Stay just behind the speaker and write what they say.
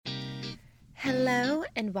Hello,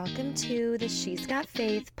 and welcome to the She's Got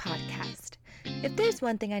Faith podcast. If there's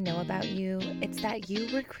one thing I know about you, it's that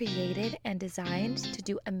you were created and designed to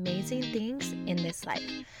do amazing things in this life.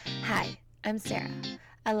 Hi, I'm Sarah,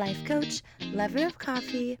 a life coach, lover of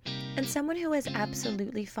coffee, and someone who has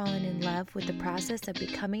absolutely fallen in love with the process of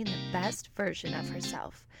becoming the best version of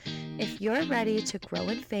herself. If you're ready to grow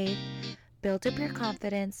in faith, build up your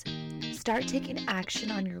confidence, start taking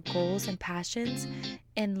action on your goals and passions,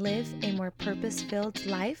 and live a more purpose-filled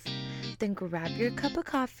life, then grab your cup of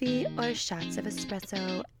coffee or shots of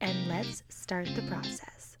espresso and let's start the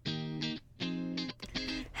process.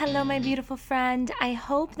 Hello, my beautiful friend. I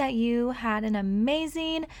hope that you had an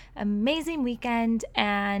amazing weekend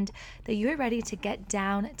and that you're ready to get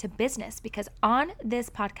down to business, because on this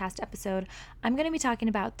podcast episode, I'm going to be talking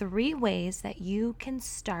about 3 ways that you can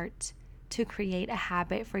start to create a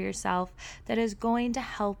habit for yourself that is going to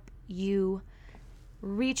help you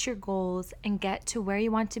reach your goals and get to where you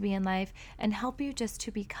want to be in life and help you just to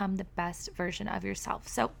become the best version of yourself.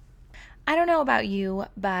 So I don't know about you,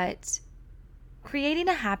 but creating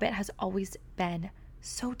a habit has always been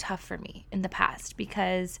so tough for me in the past,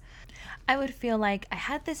 because I would feel like I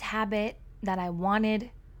had this habit that I wanted,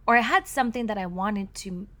 or I had something that I wanted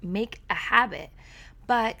to make a habit,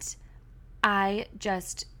 but I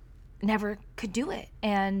just never could do it.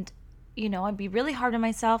 And, I'd be really hard on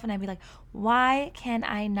myself and I'd be like, why can't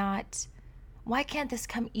this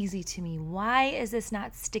come easy to me? Why is this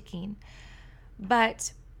not sticking?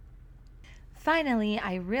 But finally,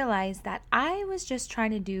 I realized that I was just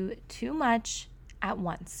trying to do too much at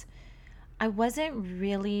once. I wasn't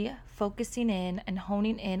really focusing in and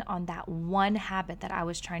honing in on that one habit that I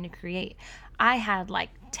was trying to create. I had like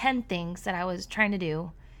 10 things that I was trying to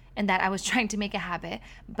do and that I was trying to make a habit,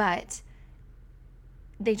 but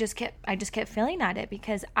I just kept failing at it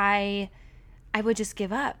because I would just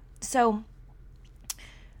give up. So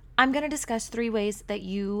I'm going to discuss 3 ways that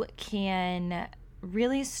you can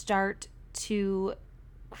really start to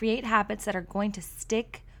create habits that are going to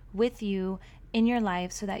stick with you in your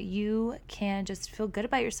life so that you can just feel good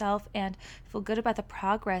about yourself and feel good about the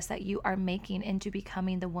progress that you are making into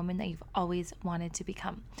becoming the woman that you've always wanted to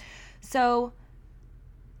become. So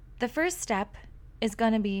the first step is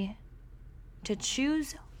going to be to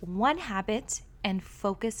choose one habit and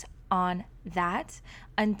focus on that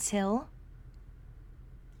until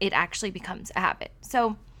it actually becomes a habit.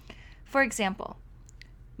 So, for example,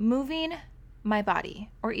 moving my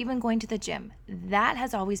body or even going to the gym, that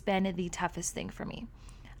has always been the toughest thing for me.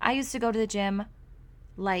 I used to go to the gym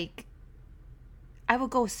like I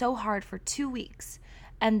would go so hard for 2 weeks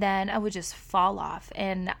and then I would just fall off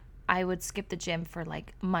and I would skip the gym for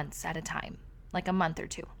like months at a time, like a month or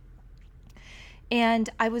 2. And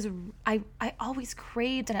I always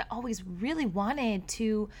craved and I always really wanted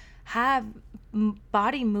to have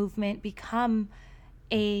body movement become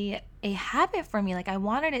a habit for me. Like I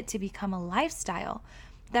wanted it to become a lifestyle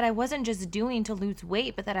that I wasn't just doing to lose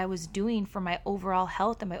weight, but that I was doing for my overall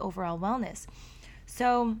health and my overall wellness.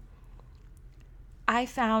 So I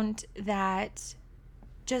found that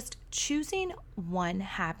just choosing one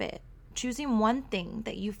habit, choosing one thing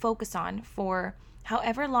that you focus on for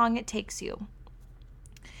however long it takes you,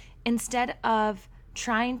 instead of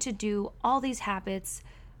trying to do all these habits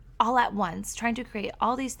all at once, trying to create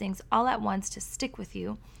all these things all at once to stick with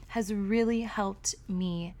you, has really helped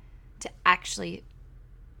me to actually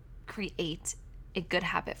create a good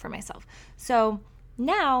habit for myself. So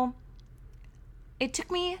now it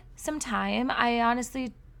took me some time. I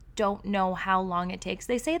honestly don't know how long it takes.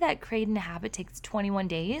 They say that creating a habit takes 21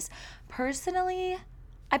 days. Personally,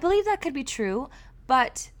 I believe that could be true,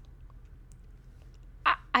 but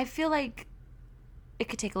I feel like it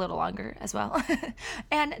could take a little longer as well.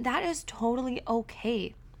 And that is totally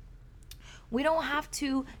okay. We don't have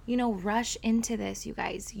to, rush into this, you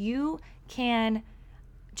guys. You can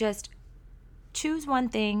just choose one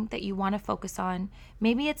thing that you want to focus on.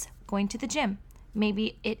 Maybe it's going to the gym.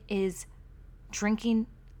 Maybe it is drinking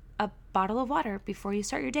a bottle of water before you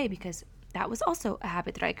start your day, because that was also a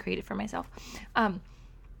habit that I created for myself.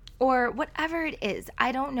 Or whatever it is.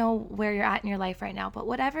 I don't know where you're at in your life right now, but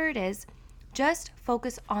whatever it is, just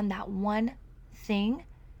focus on that one thing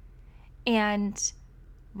and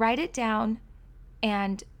write it down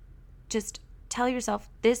and just tell yourself,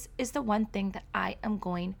 this is the one thing that I am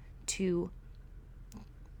going to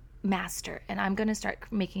master and I'm going to start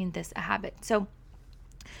making this a habit. So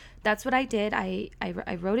that's what I did. I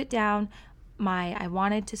wrote it down. I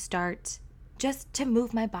wanted to start just to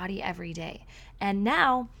move my body every day. And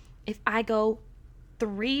now if I go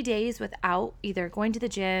 3 days without either going to the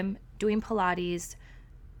gym, doing Pilates,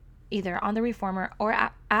 either on the reformer or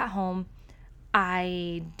at home,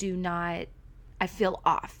 I feel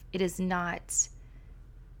off. It is not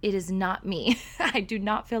me. I do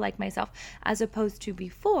not feel like myself. As opposed to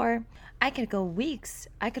before, I could go weeks,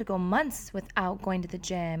 I could go months without going to the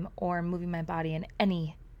gym or moving my body in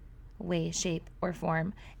any way, shape, or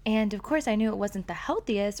form. And of course, I knew it wasn't the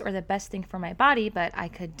healthiest or the best thing for my body, but I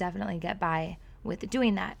could definitely get by with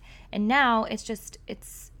doing that. And now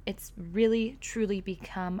it's really truly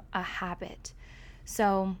become a habit.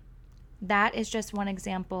 So that is just one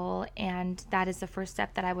example, and that is the first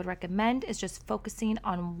step that I would recommend, is just focusing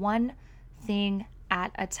on one thing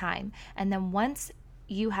at a time. And then once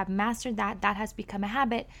you have mastered that has become a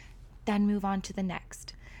habit, then move on to the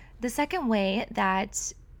next. The second way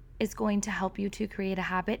that is going to help you to create a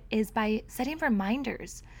habit is by setting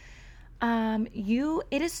reminders.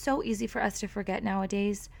 It is so easy for us to forget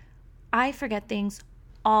nowadays. I forget things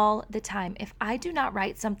all the time. If I do not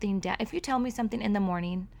write something down, if you tell me something in the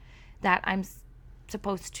morning that I'm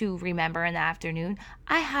supposed to remember in the afternoon,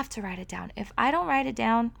 I have to write it down. If I don't write it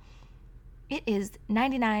down, it is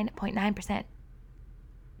 99.9%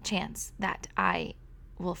 chance that I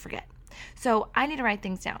will forget. So I need to write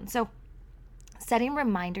things down. So setting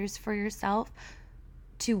reminders for yourself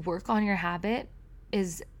to work on your habit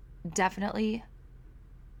is definitely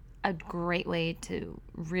a great way to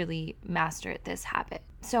really master this habit.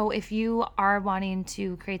 So if you are wanting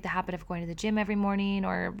to create the habit of going to the gym every morning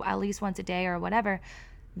or at least once a day or whatever,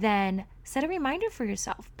 then set a reminder for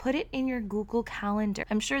yourself. Put it in your Google Calendar.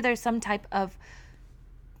 I'm sure there's some type of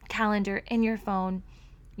calendar in your phone.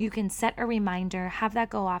 You can set a reminder, have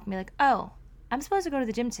that go off and be like, oh, I'm supposed to go to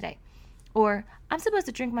the gym today. Or I'm supposed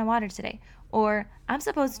to drink my water today. Or I'm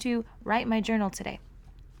supposed to write my journal today.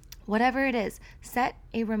 Whatever it is, set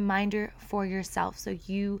a reminder for yourself so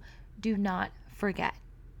you do not forget.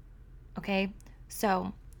 Okay?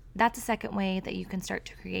 So that's a second way that you can start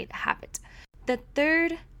to create a habit. The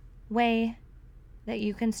third way that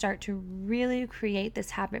you can start to really create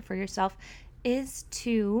this habit for yourself is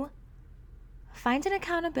to find an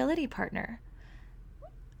accountability partner.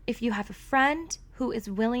 If you have a friend who is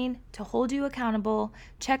willing to hold you accountable,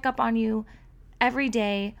 check up on you every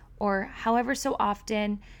day or however so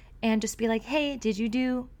often, and just be like, hey, did you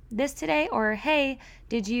do this today? Or hey,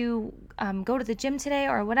 did you go to the gym today?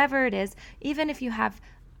 Or whatever it is. Even if you have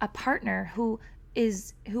a partner who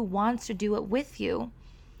wants to do it with you,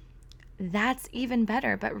 that's even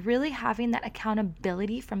better. But really having that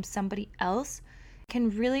accountability from somebody else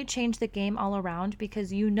can really change the game all around,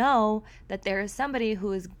 because you know that there is somebody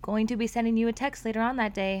who is going to be sending you a text later on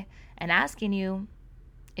that day and asking you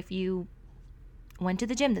if you went to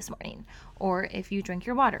the gym this morning, or if you drink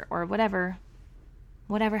your water, or whatever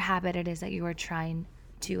habit it is that you are trying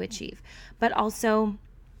to achieve. But also,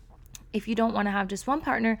 if you don't want to have just one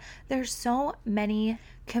partner, there's so many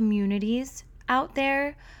communities out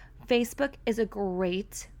there. Facebook is a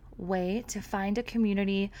great way to find a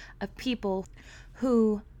community of people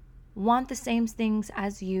who want the same things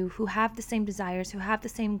as you, who have the same desires, who have the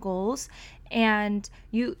same goals. And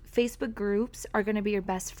Facebook groups are going to be your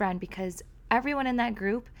best friend, because everyone in that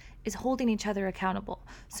group is holding each other accountable.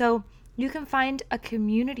 So you can find a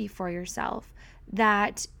community for yourself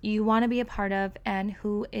that you want to be a part of and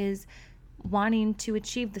who is wanting to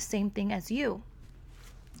achieve the same thing as you.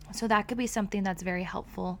 So that could be something that's very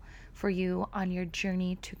helpful for you on your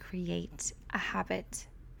journey to create a habit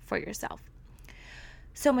for yourself.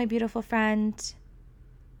 So my beautiful friend,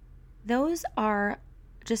 those are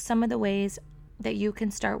just some of the ways that you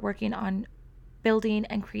can start working on building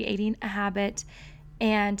and creating a habit.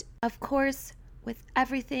 And of course, with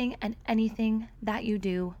everything and anything that you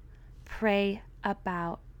do, pray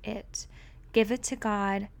about it. Give it to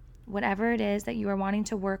God, whatever it is that you are wanting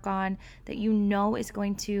to work on, that you know is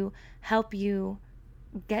going to help you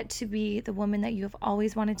get to be the woman that you have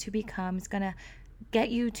always wanted to become. It's going to get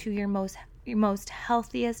you to your most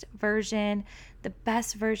healthiest version, the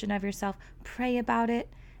best version of yourself. Pray about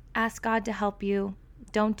it. Ask God to help you.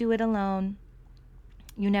 Don't do it alone.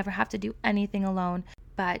 You never have to do anything alone,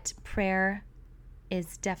 but prayer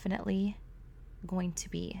is definitely going to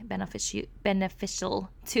be beneficial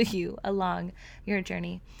to you along your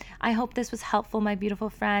journey. I hope this was helpful, my beautiful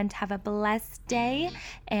friend. Have a blessed day,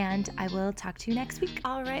 and I will talk to you next week.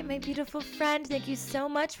 All right, my beautiful friend, thank you so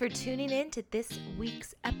much for tuning in to this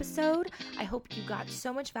week's episode. I hope you got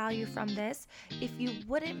so much value from this. If you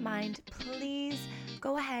wouldn't mind, please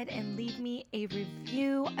go ahead and leave me a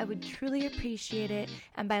review. I would truly appreciate it.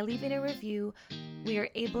 And by leaving a review, we are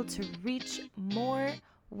able to reach more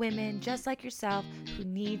women just like yourself who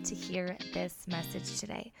need to hear this message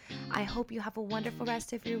today. I hope you have a wonderful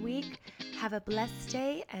rest of your week. Have a blessed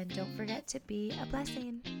day, and don't forget to be a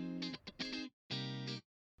blessing.